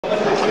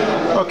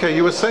Okay,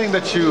 you were saying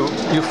that you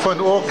fund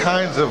all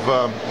kinds of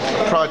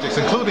projects,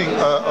 including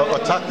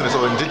autochthonous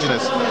or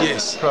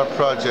indigenous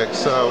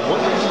projects.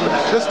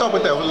 Let's start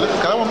with that.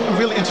 I'm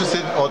really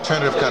interested in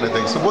alternative kind of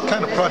things. So what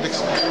kind of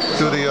projects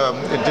do the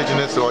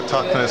indigenous or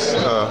autochthonous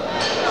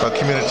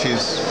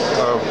communities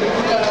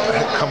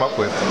come up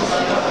with?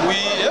 We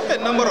have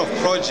a number of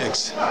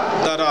projects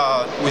that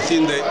are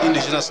within the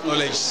indigenous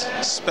knowledge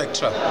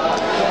spectrum,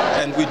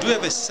 and we do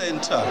have a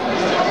center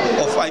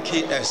of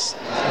IKS,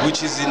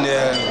 which is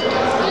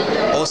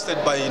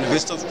hosted by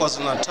University of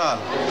KwaZulu-Natal,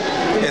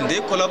 and they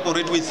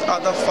collaborate with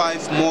other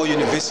 5 more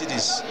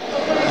universities: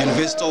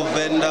 University of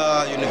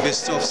Venda,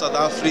 University of South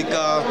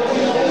Africa,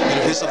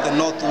 University of the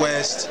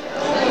Northwest.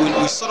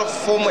 We sort of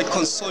form a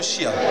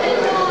consortium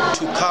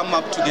to come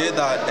up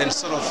together and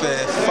sort of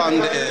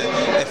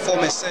form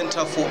a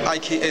center for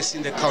IKS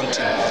in the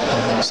country.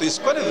 So it's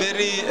quite a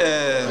very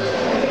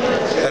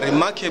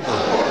remarkable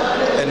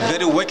and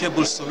very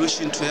workable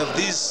solution to have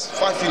these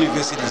 5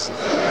 universities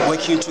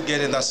working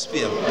together in that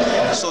sphere,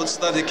 so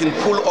that they can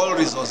pool all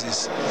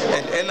resources,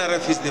 and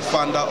NRF is the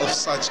funder of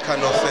such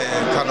kind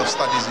of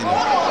studies.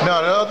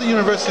 Now, are other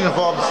universities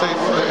involved, say,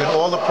 in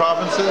all the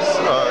provinces?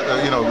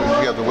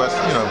 We have the West,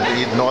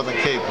 the Northern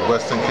Cape, the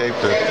Western Cape,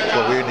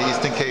 we're in the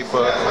Eastern Cape.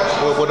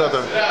 What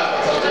other?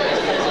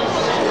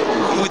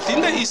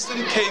 Within the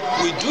Eastern Cape,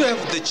 we do have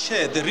the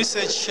chair, the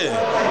research chair,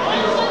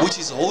 which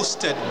is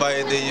hosted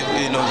by the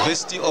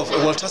University of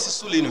Walter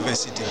Sisulu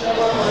University.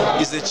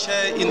 Is the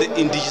chair in the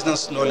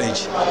indigenous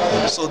knowledge.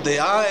 So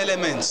there are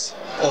elements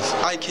of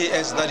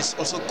IKS that is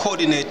also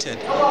coordinated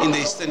in the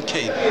Eastern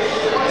Cape,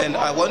 and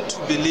I want to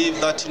believe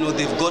that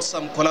they've got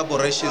some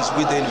collaborations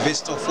with the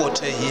University of Fort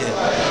Hare here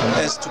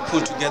as to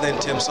pull together in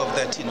terms of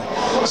that.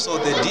 So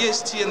the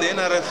DST and the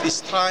NRF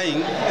is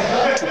trying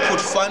to put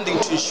funding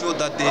to ensure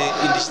that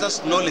the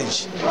indigenous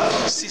knowledge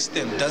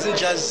system doesn't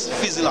just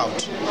fizzle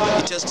out.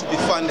 It has to be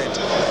funded,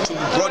 to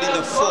be brought in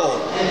the fore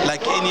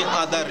like any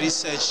other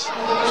research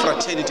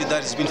fraternity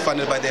that has been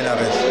funded by the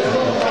NRF.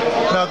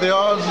 Now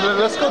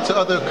let's go to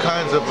other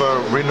kinds of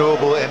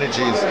renewable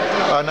energies.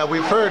 Now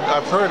I've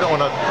heard on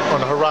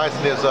the horizon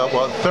there's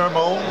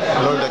thermal,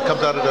 that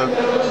comes out of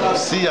the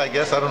sea, I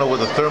guess. I don't know what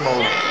the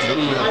thermal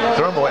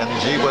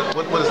energy.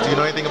 Do you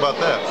know anything about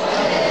that?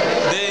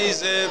 There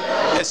is a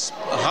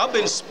hub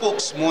and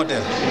spokes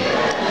model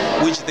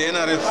which the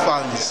NRF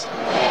funds,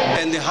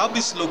 and the hub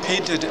is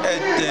located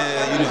at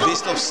the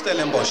University of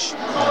Stellenbosch,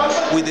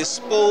 with the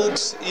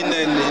spokes in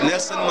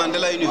Nelson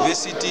Mandela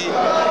University,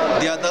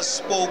 the other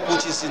spoke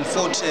which is in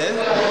Fort Hare,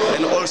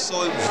 and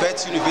also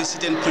Wits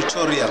University in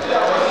Pretoria.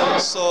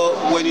 So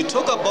when you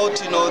talk about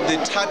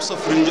the types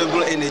of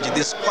renewable energy,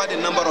 there's quite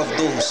a number of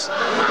those.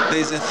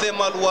 There's a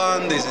thermal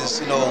one, there's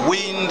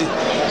wind,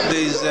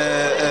 there's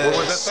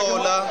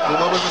solar.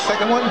 What was the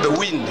second one? The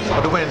wind.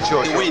 Oh, the wind,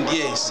 sure. The wind,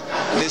 yes.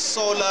 The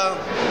solar,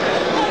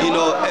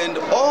 and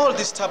all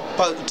these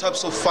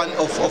types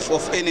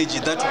of energy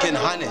that we can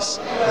harness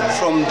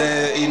from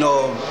the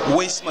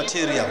waste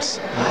materials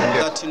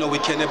that we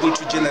can able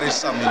to generate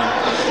some.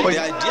 The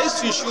idea is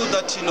to ensure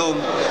that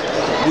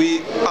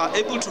we are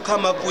able to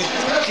come up with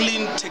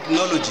clean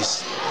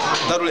technologies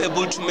that will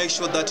able to make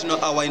sure that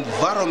our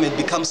environment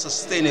becomes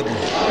sustainable.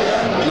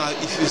 Now,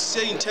 if you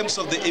say in terms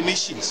of the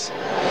emissions,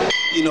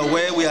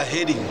 where we are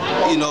heading,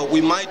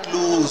 we might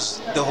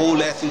lose the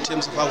whole earth in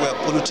terms of how we are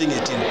polluting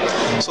it.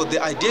 So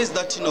the idea is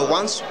that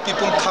once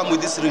people come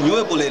with this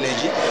renewable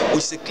energy,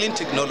 which is a clean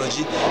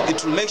technology,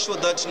 it will make sure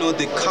that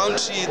the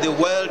country, the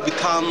world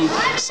become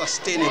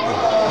sustainable.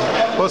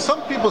 Well,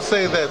 some people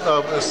say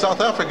that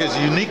South Africa is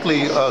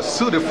uniquely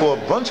suited for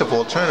a bunch of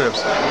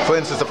alternatives. For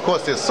instance, of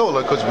course, there's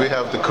solar, because we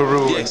have the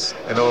Karoo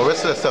and all the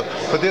rest of that stuff.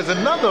 But there's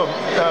another,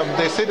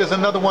 they say there's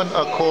another one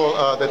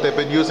called that they've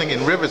been using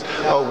in rivers,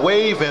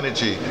 wave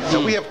energy.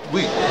 Now we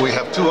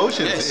have 2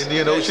 oceans,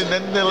 Indian Ocean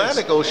and the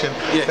Atlantic Ocean.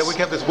 That we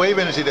have this wave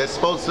energy that's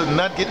supposed to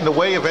not get in the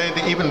way of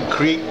anything, even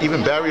create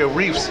barrier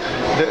reefs.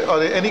 Are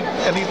there any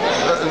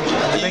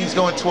things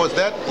going towards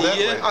that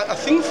way? I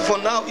think for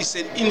now it's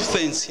an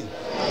infancy.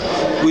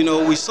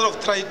 We sort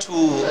of try to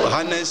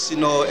harness,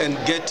 and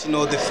get,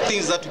 the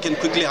things that we can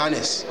quickly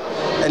harness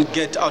and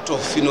get out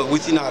of,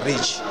 within our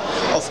reach.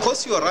 Of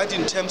course, you are right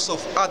in terms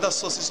of other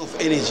sources of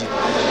energy,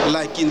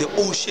 like in the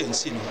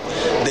oceans.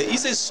 There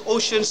is an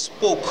ocean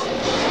spoke,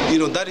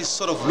 that is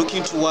sort of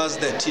looking towards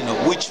that,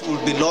 which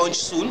will be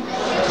launched soon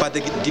by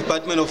the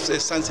Department of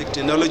Science and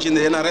Technology and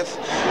the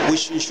NRF,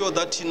 which ensure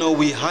that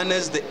we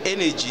harness the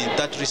energy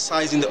that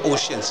resides in the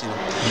oceans.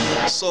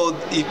 So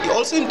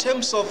also in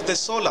terms of the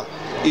solar,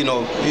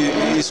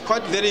 it's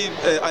quite very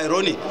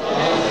ironic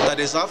that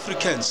as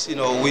Africans,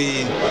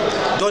 we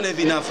don't have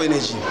enough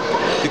energy,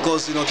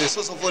 because the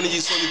source of energy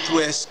is only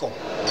through ESCOM.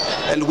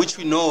 and which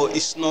we know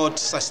is not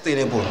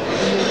sustainable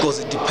because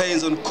it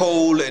depends on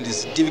coal and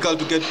it's difficult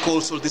to get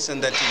coal, so this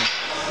and that.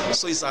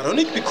 So it's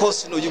ironic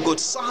because you got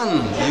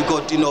sun, you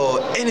got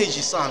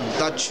energy sun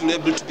that should be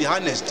able to be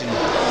harnessed.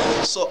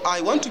 So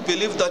I want to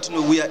believe that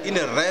we are in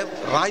a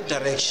right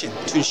direction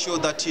to ensure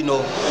that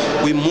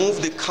we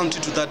move the country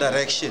to that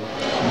direction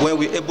where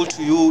we're able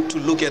to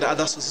look at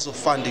other sources of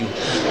funding.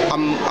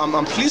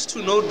 I'm pleased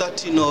to know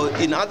that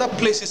in other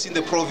places in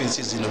the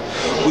provinces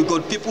we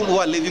got people who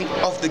are living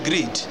off the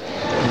grid,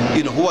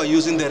 who are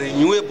using the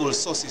renewable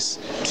sources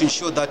to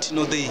ensure that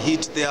they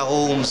heat their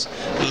homes,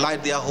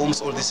 light their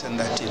homes, all this and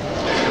that.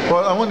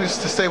 Well, I wanted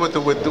to stay with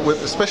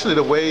especially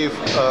the wave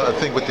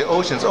thing with the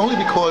oceans, only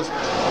because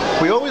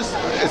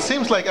it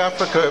seems like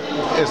Africa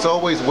is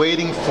always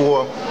waiting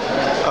for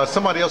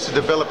somebody else to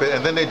develop it,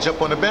 and then they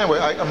jump on the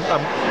bandwagon.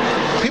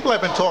 People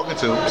I've been talking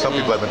to, some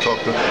people I've been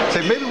talking to,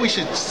 say maybe we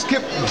should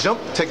jump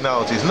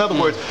technologies. In other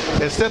words,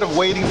 instead of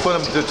waiting for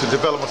them to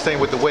develop, same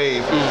with the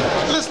wave,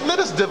 let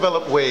us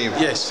develop wave,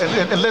 yes,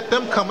 and let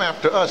them come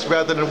after us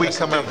rather than we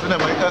come after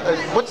them.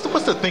 What's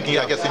the thinking,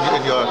 I guess, in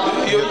your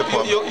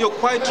department? You're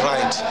quite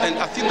right, and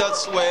I think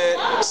that's where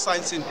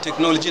science and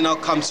technology now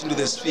comes into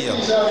the sphere.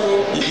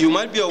 You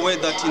might be aware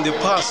that in the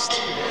past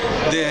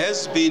there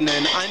has been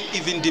an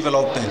uneven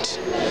development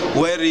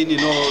wherein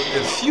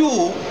a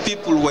few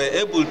people were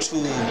able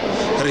to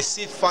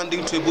receive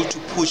funding to able to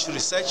push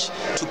research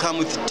to come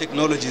with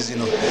technologies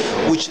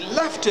which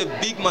left a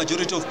big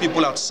majority of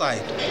people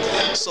outside.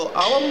 So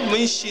our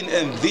mission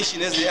and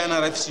vision as the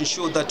NRF is to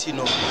ensure that we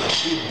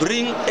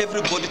bring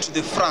everybody to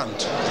the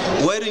front,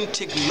 wherein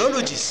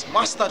technologies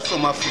must start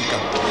from Africa.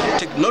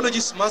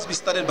 Technologies must be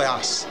started by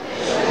us.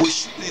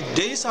 The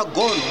days are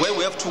gone where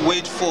we have to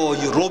wait for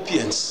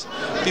Europeans,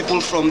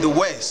 people from the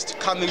West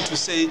coming to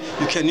say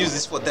you can use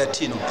this for that.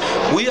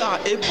 We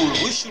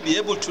should be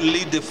able to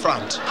lead the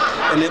front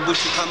and able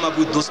to come up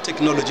with those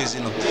technologies.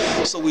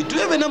 So we do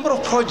have a number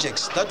of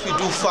projects that we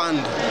do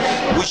fund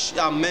which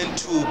are meant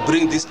to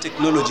bring these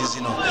technologies,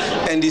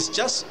 and it's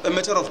just a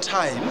matter of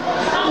time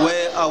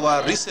where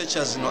our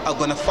researchers are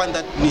going to find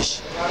that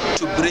niche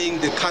to bring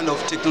the kind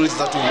of technologies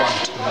that we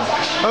want.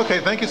 Okay,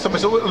 thank you so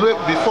much. So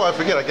before I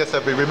forget, I guess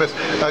I'd be remiss.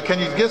 Can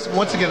you just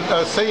once again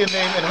say your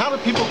name and how do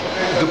people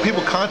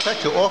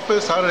contact your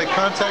office? How do they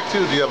contact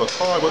you? Do you have a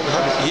card?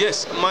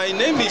 Yes, my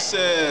name is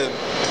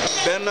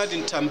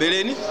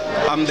Nthambeleni.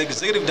 I'm the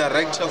Executive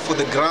Director for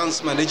the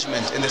Grants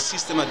Management and the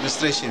System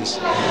Administrations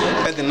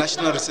at the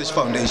National Research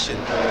Foundation.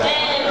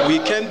 We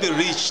can be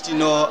reached,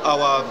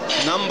 our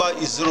number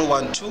is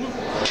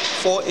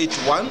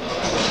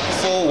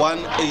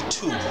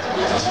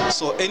 012-481-4182.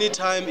 So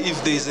anytime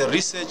if there is a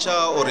researcher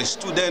or a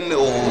student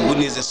or who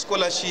needs a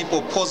scholarship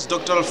or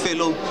postdoctoral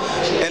fellow,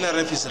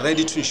 NRF is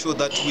ready to ensure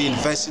that we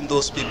invest in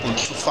those people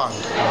to fund.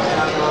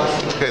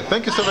 Okay,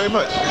 thank you so very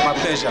much. My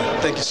pleasure.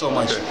 Thank you so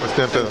much.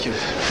 Okay, thank you.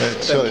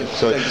 Sorry.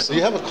 Thank you so Do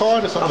you have a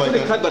card or something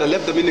like that? But I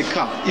left them in the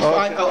car. If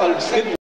I'll get